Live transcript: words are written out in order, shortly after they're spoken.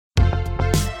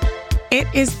It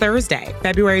is Thursday,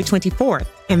 February 24th,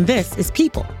 and this is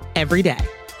People Every Day.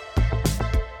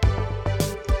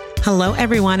 Hello,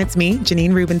 everyone. It's me,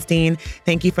 Janine Rubenstein.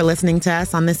 Thank you for listening to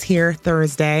us on this here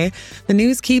Thursday. The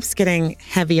news keeps getting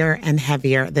heavier and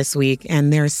heavier this week,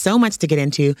 and there's so much to get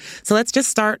into. So let's just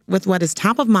start with what is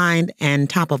top of mind and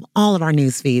top of all of our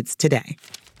news feeds today.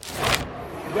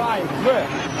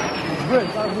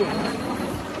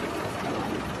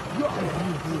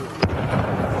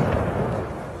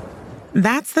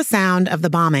 That's the sound of the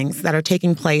bombings that are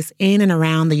taking place in and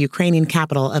around the Ukrainian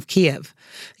capital of Kyiv.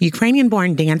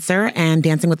 Ukrainian-born dancer and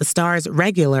Dancing with the Stars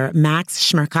regular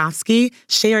Max Chmerkovskiy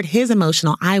shared his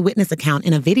emotional eyewitness account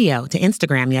in a video to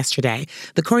Instagram yesterday.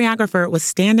 The choreographer was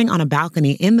standing on a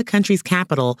balcony in the country's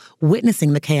capital,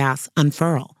 witnessing the chaos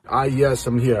unfurl. Yes,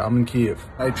 I'm here. I'm in Kyiv.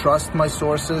 I trust my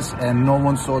sources, and no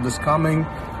one saw this coming.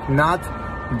 Not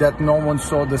that no one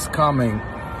saw this coming,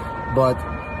 but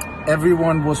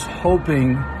everyone was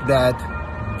hoping that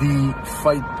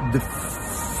the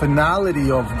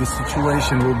finality of the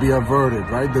situation will be averted,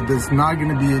 right? That there's not going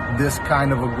to be this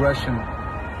kind of aggression.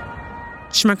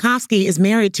 Chmerkovskiy is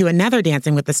married to another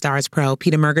Dancing with the Stars pro,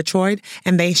 Peter Murgatroyd,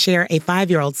 and they share a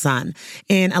 5-year-old son.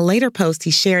 In a later post, he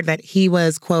shared that he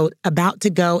was, quote, about to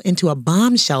go into a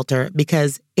bomb shelter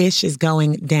because ish is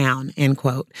going down, end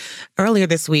quote. Earlier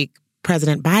this week,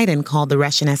 President Biden called the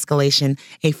Russian escalation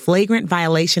a flagrant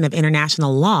violation of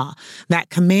international law that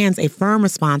commands a firm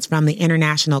response from the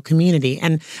international community.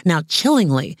 And now,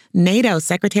 chillingly, NATO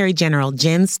Secretary General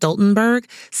Jens Stoltenberg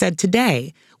said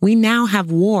today, we now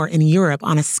have war in Europe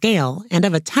on a scale and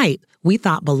of a type we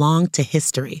thought belonged to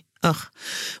history.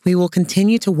 We will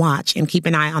continue to watch and keep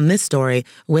an eye on this story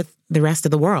with the rest of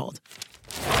the world.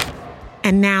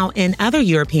 And now, in other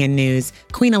European news,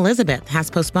 Queen Elizabeth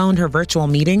has postponed her virtual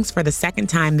meetings for the second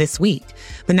time this week.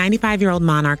 The 95-year-old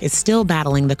monarch is still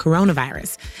battling the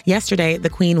coronavirus. Yesterday, the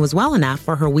Queen was well enough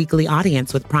for her weekly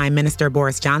audience with Prime Minister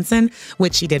Boris Johnson,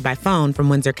 which she did by phone from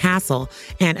Windsor Castle.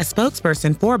 And a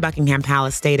spokesperson for Buckingham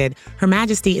Palace stated, Her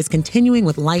Majesty is continuing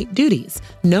with light duties.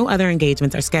 No other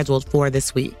engagements are scheduled for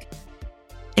this week.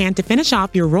 And to finish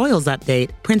off your Royals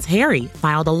update, Prince Harry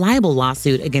filed a libel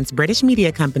lawsuit against British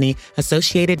media company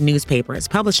Associated Newspapers,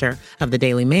 publisher of the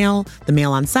Daily Mail, the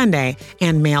Mail on Sunday,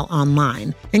 and Mail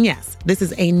Online. And yes, this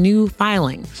is a new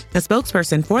filing. A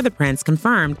spokesperson for the Prince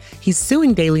confirmed he's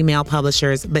suing Daily Mail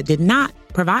publishers, but did not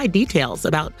provide details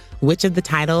about which of the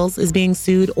titles is being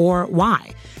sued or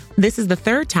why. This is the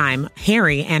third time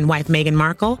Harry and wife Meghan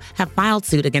Markle have filed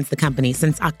suit against the company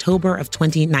since October of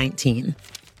 2019.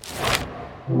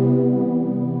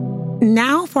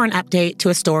 Now for an update to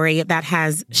a story that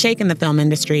has shaken the film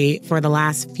industry for the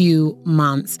last few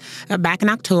months. Back in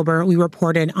October, we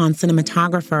reported on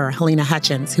cinematographer Halyna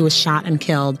Hutchins, who was shot and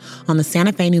killed on the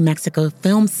Santa Fe, New Mexico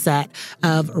film set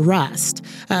of Rust,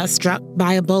 struck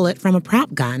by a bullet from a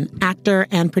prop gun. Actor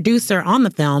and producer on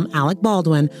the film, Alec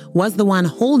Baldwin, was the one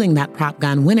holding that prop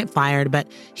gun when it fired, but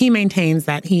he maintains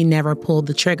that he never pulled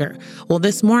the trigger. Well,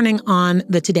 this morning on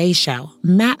The Today Show,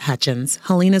 Matt Hutchins,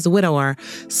 Halyna's widower,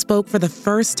 spoke for the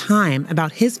first time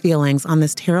about his feelings on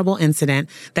this terrible incident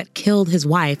that killed his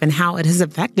wife and how it has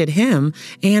affected him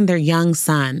and their young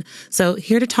son. So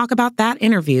here to talk about that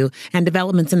interview and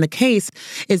developments in the case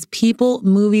is People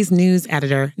Movies News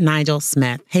editor Nigel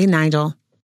Smith. Hey, Nigel.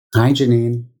 Hi,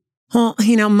 Janine. Well,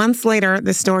 months later,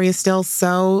 the story is still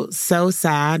so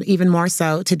sad, even more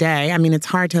so today. I mean, it's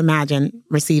hard to imagine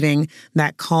receiving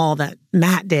that call that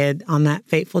Matt did on that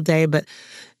fateful day, but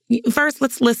first,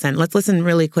 let's listen. Let's listen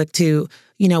really quick to,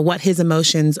 what his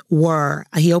emotions were.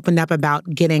 He opened up about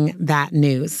getting that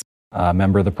news. A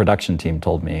member of the production team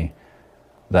told me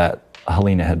that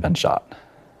Halyna had been shot,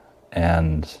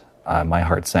 and my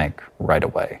heart sank right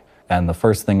away. And the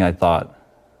first thing I thought,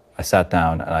 I sat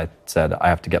down and I said, I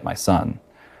have to get my son,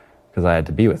 because I had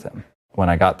to be with him. When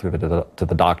I got through to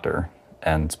the doctor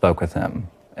and spoke with him,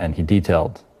 and he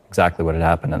detailed exactly what had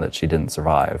happened and that she didn't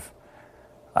survive,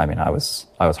 I mean, I was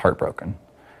heartbroken.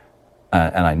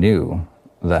 And I knew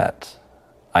that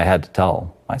I had to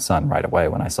tell my son right away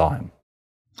when I saw him.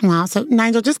 Wow. So,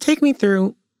 Nigel, just take me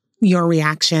through your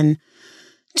reaction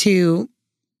to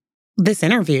this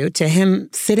interview, to him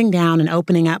sitting down and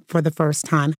opening up for the first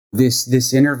time.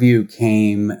 This interview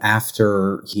came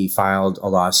after he filed a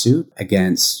lawsuit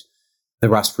against the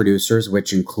Rust producers,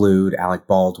 which include Alec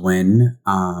Baldwin,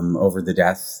 over the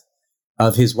death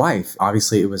of his wife.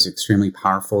 Obviously, it was extremely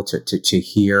powerful to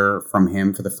hear from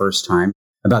him for the first time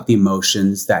about the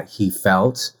emotions that he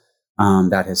felt,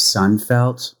 that his son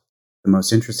felt. The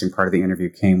most interesting part of the interview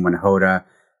came when Hoda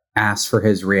asked for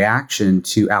his reaction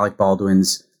to Alec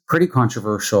Baldwin's pretty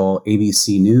controversial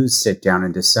ABC News sit-down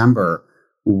in December,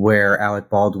 where Alec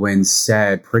Baldwin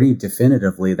said pretty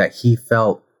definitively that he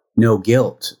felt no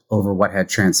guilt over what had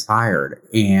transpired.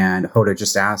 And Hoda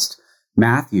just asked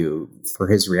Matthew for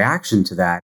his reaction to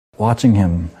that. Watching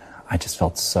him, I just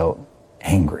felt so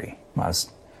angry. I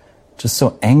was just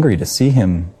so angry to see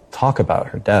him talk about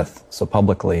her death so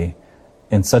publicly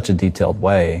in such a detailed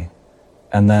way,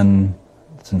 and then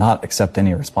to not accept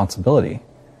any responsibility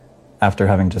after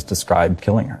having just described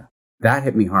killing her. That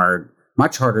hit me hard,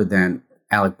 much harder than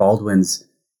Alec Baldwin's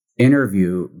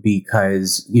interview,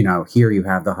 because, here you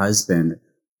have the husband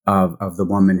of the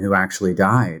woman who actually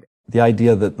died. The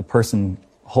idea that the person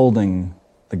holding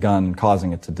the gun,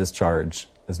 causing it to discharge,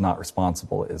 is not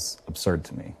responsible is absurd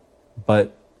to me.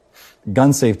 But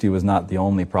gun safety was not the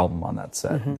only problem on that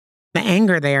set. Mm-hmm. The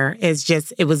anger there is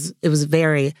just, it was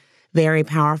very, very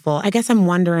powerful. I guess I'm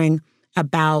wondering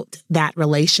about that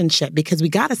relationship, because we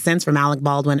got a sense from Alec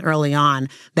Baldwin early on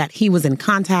that he was in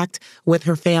contact with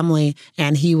her family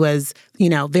and he was,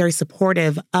 very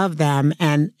supportive of them.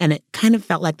 And it kind of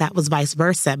felt like that was vice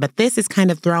versa. But this is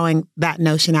kind of throwing that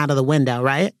notion out of the window,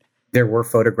 right? There were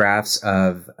photographs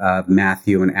of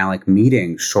Matthew and Alec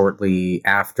meeting shortly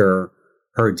after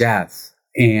her death.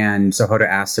 And so Hoda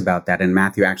asked about that. And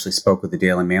Matthew actually spoke with the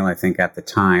Daily Mail, I think, at the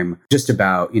time, just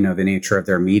about, the nature of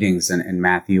their meetings. And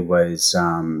Matthew was,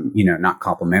 not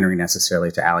complimentary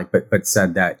necessarily to Alec, but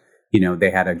said that,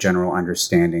 they had a general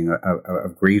understanding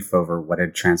of grief over what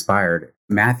had transpired.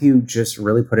 Matthew just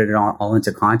really put it all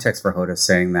into context for Hoda,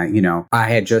 saying that, I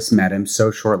had just met him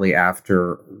so shortly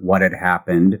after what had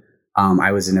happened.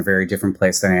 I was in a very different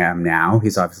place than I am now.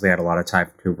 He's obviously had a lot of time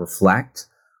to reflect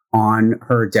on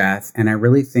her death. And I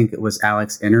really think it was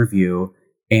Alec's interview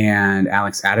and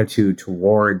Alec's attitude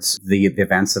towards the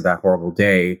events of that horrible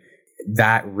day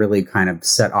that really kind of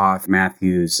set off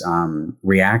Matthew's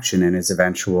reaction and his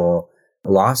eventual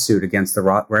lawsuit against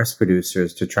the rest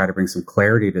producers to try to bring some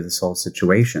clarity to this whole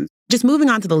situation. Just moving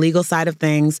on to the legal side of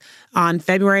things, on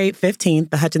February 15th,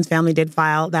 the Hutchins family did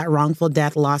file that wrongful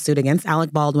death lawsuit against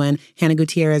Alec Baldwin, Hannah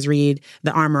Gutierrez-Reed,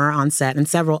 the armorer on set, and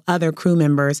several other crew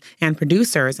members and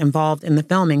producers involved in the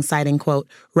filming, citing, quote,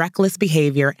 reckless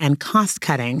behavior and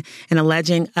cost-cutting, and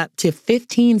alleging up to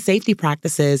 15 safety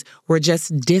practices were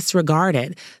just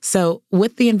disregarded. So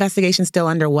with the investigation still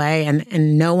underway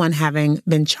and no one having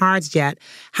been charged yet,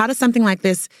 how does something like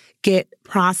this get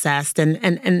processed?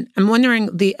 And I'm wondering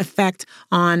the effect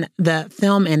on the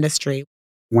film industry.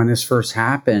 When this first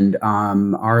happened,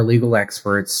 our legal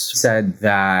experts said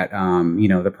that,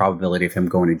 the probability of him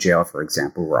going to jail, for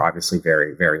example, were obviously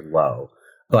very, very low.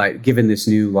 But given this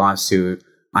new lawsuit,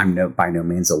 I'm by no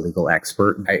means a legal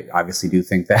expert. I obviously do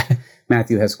think that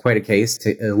Matthew has quite a case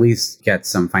to at least get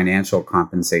some financial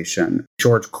compensation.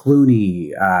 George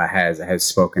Clooney has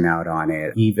spoken out on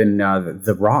it. Even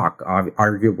The Rock,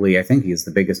 arguably, I think he's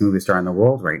the biggest movie star in the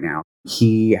world right now.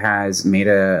 He has made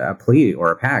a plea or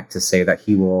a pact to say that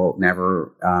he will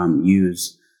never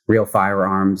use real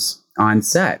firearms on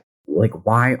set. Like,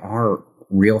 why are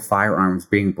real firearms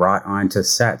being brought onto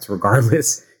sets,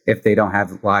 regardless if they don't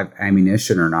have live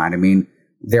ammunition or not? I mean,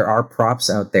 there are props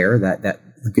out there that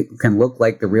can look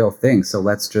like the real thing. So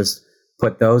let's just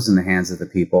put those in the hands of the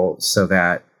people so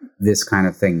that this kind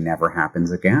of thing never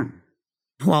happens again.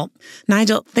 Well,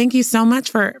 Nigel, thank you so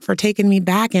much for taking me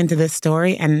back into this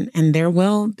story, and there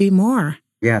will be more.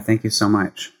 Yeah, thank you so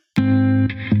much.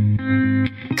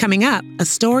 Coming up, a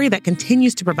story that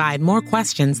continues to provide more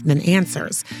questions than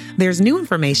answers. There's new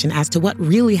information as to what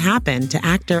really happened to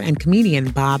actor and comedian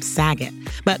Bob Saget.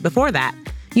 But before that,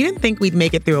 you didn't think we'd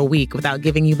make it through a week without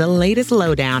giving you the latest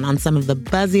lowdown on some of the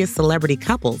buzziest celebrity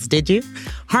couples, did you?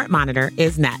 Heart Monitor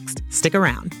is next. Stick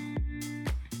around.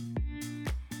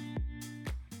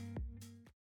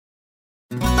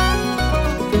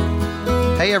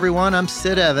 Hey everyone, I'm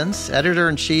Sid Evans,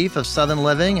 editor-in-chief of Southern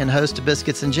Living and host of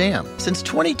Biscuits and Jam. Since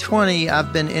 2020,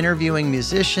 I've been interviewing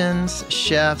musicians,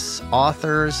 chefs,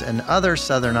 authors, and other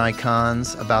Southern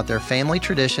icons about their family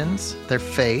traditions, their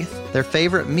faith, their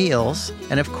favorite meals,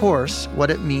 and of course,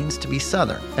 what it means to be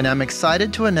Southern. And I'm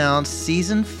excited to announce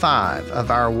Season 5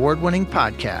 of our award-winning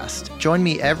podcast. Join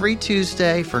me every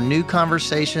Tuesday for new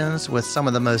conversations with some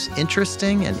of the most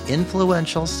interesting and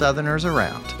influential Southerners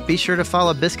around. Be sure to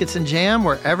follow Biscuits and Jam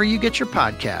wherever you get your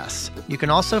podcasts. You can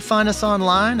also find us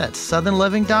online at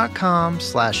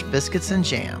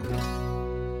southernliving.com/biscuitsandjam.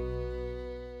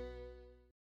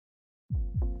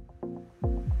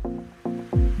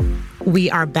 We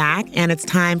are back, and it's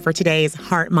time for today's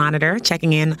Heart Monitor,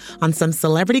 checking in on some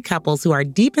celebrity couples who are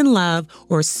deep in love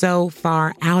or so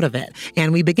far out of it.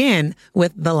 And we begin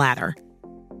with the latter.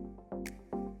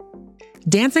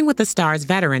 Dancing with the Stars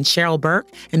veteran Cheryl Burke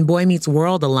and Boy Meets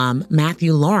World alum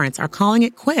Matthew Lawrence are calling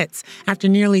it quits after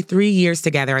nearly 3 years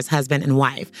together as husband and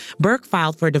wife. Burke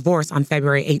filed for divorce on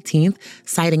February 18th,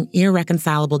 citing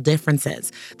irreconcilable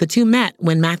differences. The two met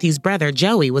when Matthew's brother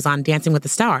Joey was on Dancing with the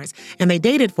Stars, and they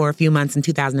dated for a few months in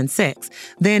 2006.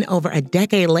 Then, over a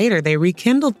decade later, they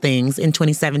rekindled things in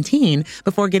 2017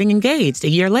 before getting engaged a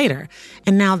year later.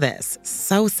 And now this.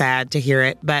 So sad to hear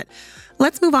it, but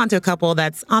let's move on to a couple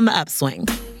that's on the upswing.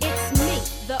 It's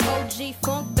me, the OG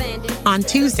Funk Bandit. On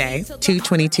Tuesday,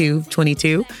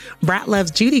 2/22/22, Brat Loves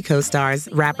Judy co-stars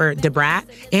rapper Da Brat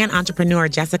and entrepreneur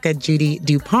Jessica Judy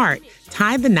Dupart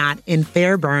tied the knot in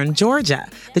Fairburn, Georgia.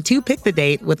 The two picked the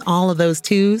date with all of those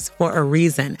twos for a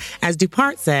reason. As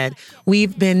Dupart said,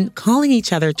 "We've been calling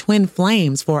each other twin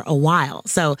flames for a while.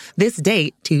 So this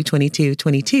date,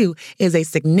 2/22/22, is a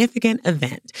significant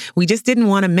event. We just didn't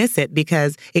want to miss it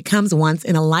because it comes once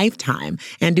in a lifetime."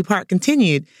 And Dupart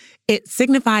continued, "It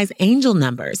signifies angel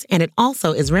numbers, and it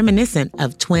also is reminiscent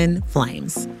of twin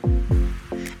flames."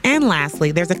 And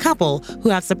lastly, there's a couple who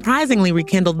have surprisingly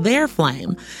rekindled their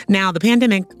flame. Now, the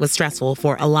pandemic was stressful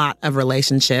for a lot of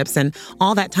relationships, and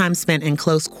all that time spent in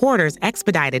close quarters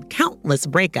expedited countless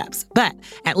breakups. But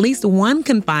at least one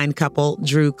confined couple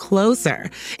drew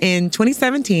closer. In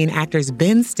 2017, actors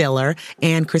Ben Stiller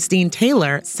and Christine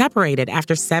Taylor separated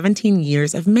after 17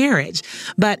 years of marriage.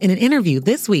 But in an interview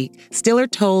this week, Stiller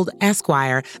told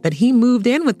Esquire that he moved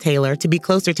in with Taylor to be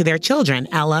closer to their children,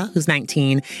 Ella, who's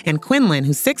 19, and Quinlan,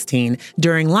 who's 16,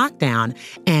 during lockdown.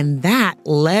 And that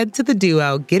led to the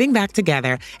duo getting back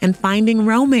together and finding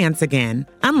romance again.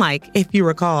 Unlike, if you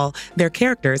recall, their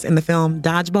characters in the film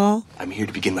Dodgeball. I'm here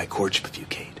to begin my courtship with you,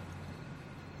 Kate.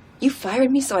 You fired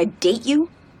me so I'd date you?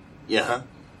 Yeah, huh?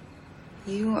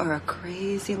 You are a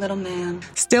crazy little man.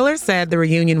 Stiller said the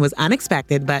reunion was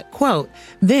unexpected, but, quote,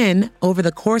 "Then, over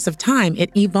the course of time,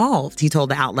 it evolved," he told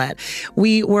the outlet.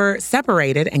 "We were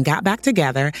separated and got back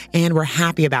together, and we're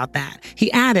happy about that."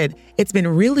 He added, "It's been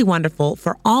really wonderful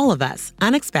for all of us,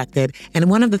 unexpected, and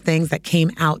one of the things that came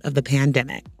out of the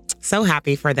pandemic." So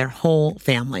happy for their whole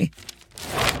family.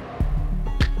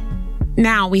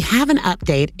 Now, we have an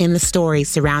update in the story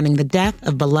surrounding the death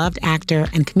of beloved actor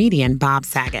and comedian Bob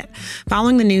Saget.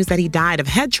 Following the news that he died of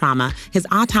head trauma, his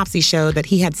autopsy showed that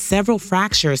he had several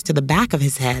fractures to the back of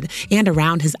his head and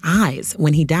around his eyes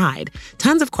when he died.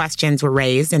 Tons of questions were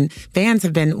raised, and fans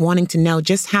have been wanting to know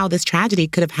just how this tragedy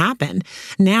could have happened.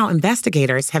 Now,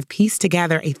 investigators have pieced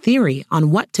together a theory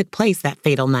on what took place that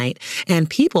fatal night, and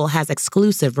People has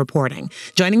exclusive reporting.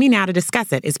 Joining me now to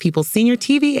discuss it is People's senior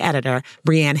TV editor,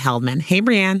 Brianne Heldman. Hey,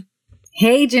 Brianne.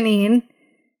 Hey, Janine.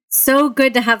 So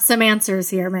good to have some answers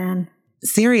here, man.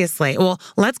 Seriously. Well,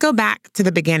 let's go back to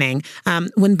the beginning.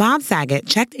 When Bob Saget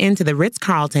checked into the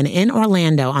Ritz-Carlton in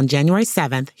Orlando on January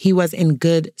 7th, he was in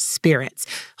good spirits.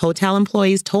 Hotel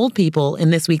employees told People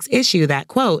in this week's issue that,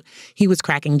 quote, he was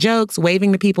cracking jokes,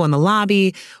 waving to people in the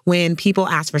lobby. When people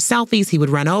asked for selfies, he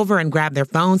would run over and grab their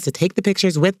phones to take the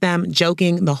pictures with them,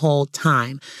 joking the whole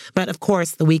time. But of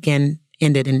course, the weekend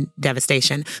ended in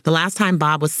devastation. The last time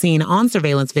Bob was seen on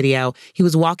surveillance video, he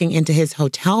was walking into his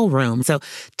hotel room. So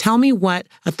tell me what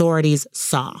authorities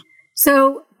saw.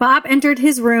 So Bob entered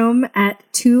his room at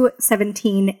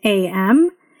 2:17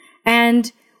 a.m.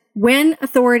 And when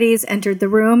authorities entered the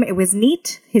room, it was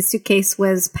neat. His suitcase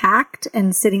was packed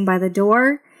and sitting by the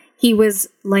door. He was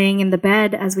laying in the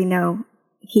bed, as we know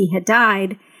he had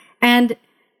died. And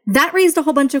that raised a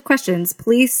whole bunch of questions.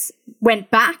 Police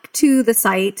went back to the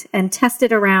site and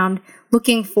tested around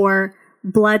looking for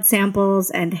blood samples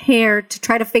and hair to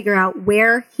try to figure out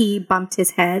where he bumped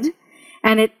his head.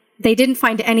 And they didn't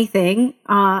find anything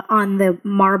on the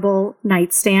marble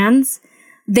nightstands.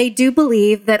 They do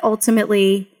believe that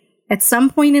ultimately, at some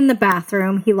point in the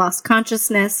bathroom, he lost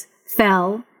consciousness,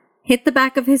 fell, hit the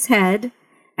back of his head,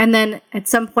 and then at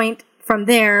some point from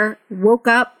there, woke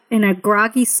up in a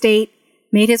groggy state,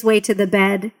 made his way to the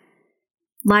bed,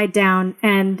 lied down,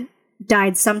 and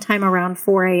died sometime around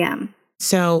 4 a.m.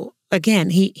 So again,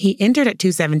 he entered at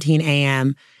 2:17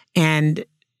 a.m. and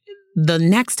the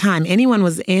next time anyone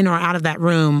was in or out of that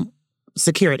room,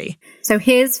 security. So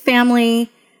his family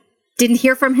didn't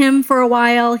hear from him for a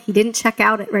while. He didn't check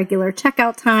out at regular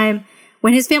checkout time.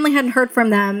 When his family hadn't heard from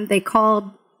them, they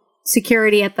called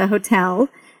security at the hotel,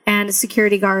 and a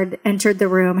security guard entered the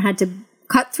room, had to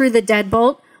cut through the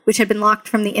deadbolt, which had been locked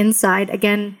from the inside.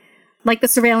 Again, like the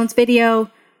surveillance video,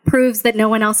 proves that no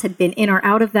one else had been in or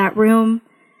out of that room,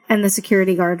 and the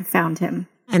security guard found him.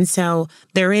 And so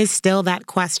there is still that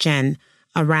question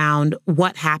around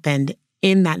what happened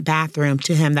in that bathroom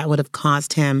to him that would have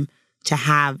caused him to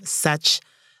have such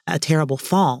a terrible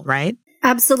fall, right?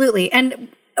 Absolutely. And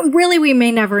really, we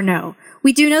may never know.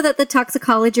 We do know that the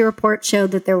toxicology report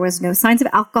showed that there was no signs of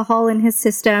alcohol in his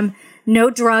system, no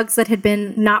drugs that had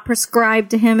been not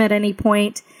prescribed to him at any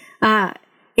point.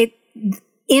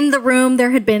 In the room,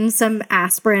 there had been some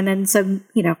aspirin and some,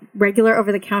 regular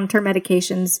over-the-counter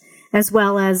medications, as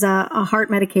well as a heart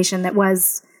medication that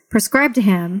was prescribed to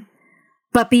him.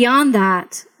 But beyond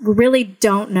that, we really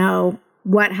don't know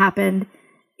what happened.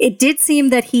 It did seem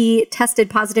that he tested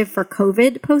positive for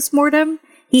COVID post-mortem.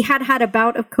 He had a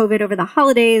bout of COVID over the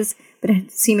holidays, but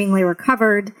had seemingly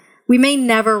recovered. We may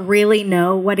never really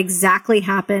know what exactly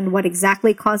happened, what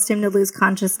exactly caused him to lose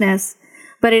consciousness.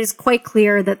 But it is quite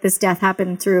clear that this death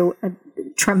happened through a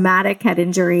traumatic head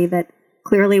injury that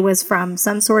clearly was from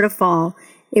some sort of fall.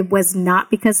 It was not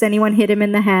because anyone hit him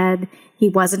in the head. He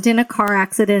wasn't in a car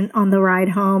accident on the ride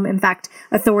home. In fact,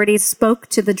 authorities spoke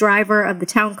to the driver of the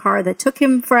town car that took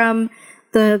him from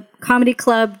the comedy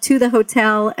club to the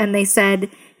hotel, and they said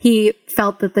he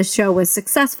felt that the show was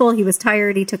successful. He was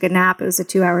tired. He took a nap. It was a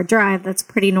 2-hour drive. That's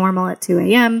pretty normal at 2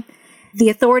 a.m. The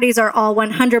authorities are all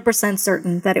 100%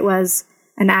 certain that it was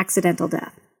an accidental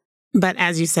death. But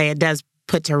as you say, it does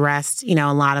put to rest,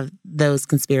 a lot of those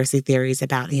conspiracy theories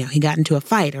about, he got into a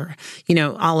fight or,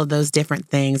 all of those different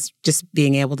things, just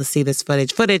being able to see this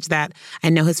footage that I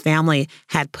know his family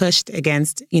had pushed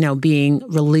against, being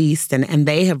released. And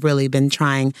they have really been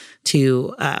trying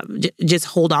to just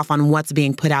hold off on what's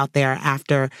being put out there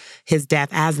after his death,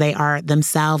 as they are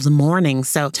themselves mourning.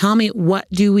 So tell me, what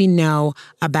do we know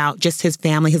about just his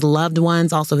family, his loved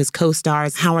ones, also his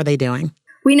co-stars? How are they doing?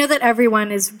 We know that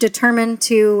everyone is determined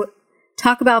to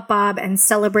talk about Bob and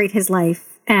celebrate his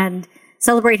life and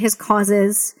celebrate his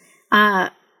causes.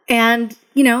 And,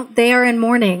 they are in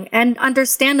mourning. And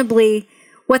understandably,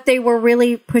 what they were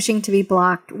really pushing to be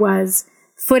blocked was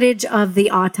footage of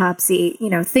the autopsy,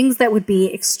 things that would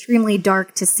be extremely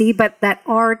dark to see, but that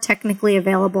are technically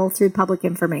available through public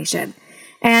information.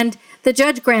 And the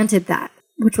judge granted that,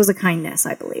 which was a kindness,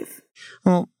 I believe.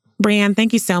 Well, Brianne,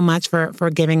 thank you so much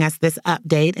for giving us this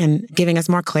update and giving us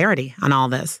more clarity on all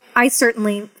this. I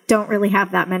certainly don't really have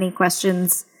that many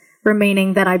questions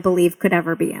remaining that I believe could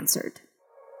ever be answered.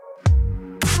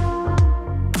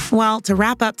 Well, to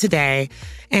wrap up today,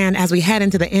 and as we head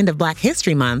into the end of Black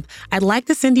History Month, I'd like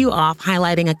to send you off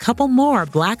highlighting a couple more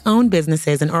Black-owned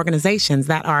businesses and organizations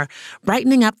that are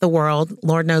brightening up the world,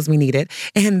 Lord knows we need it,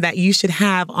 and that you should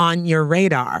have on your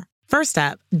radar. First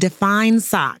up, Define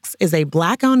Socks is a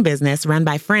Black-owned business run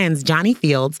by friends Johnny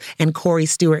Fields and Corey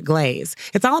Stewart Glaze.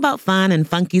 It's all about fun and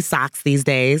funky socks these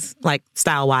days, like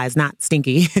style-wise, not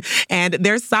stinky. And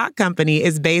their sock company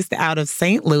is based out of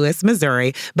St. Louis,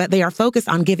 Missouri, but they are focused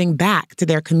on giving back to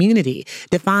their community.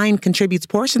 Define contributes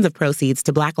portions of proceeds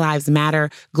to Black Lives Matter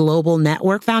Global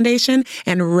Network Foundation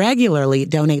and regularly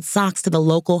donates socks to the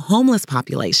local homeless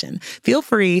population. Feel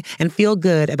free and feel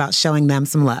good about showing them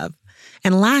some love.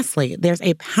 And lastly, there's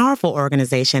a powerful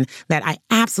organization that I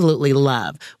absolutely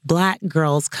love, Black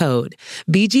Girls Code.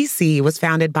 BGC was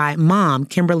founded by mom,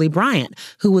 Kimberly Bryant,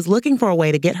 who was looking for a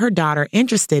way to get her daughter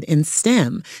interested in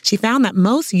STEM. She found that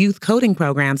most youth coding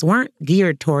programs weren't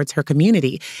geared towards her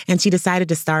community, and she decided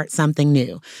to start something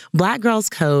new. Black Girls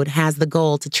Code has the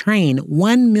goal to train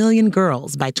 1 million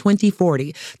girls by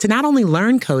 2040 to not only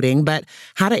learn coding, but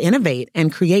how to innovate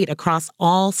and create across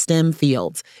all STEM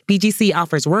fields. BGC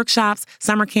offers workshops,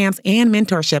 summer camps, and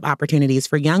mentorship opportunities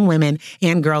for young women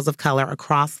and girls of color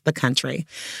across the country.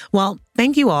 Well,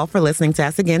 thank you all for listening to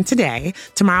us again today.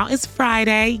 Tomorrow is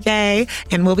Friday, yay,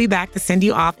 and we'll be back to send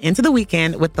you off into the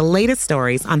weekend with the latest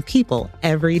stories on people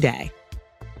every day.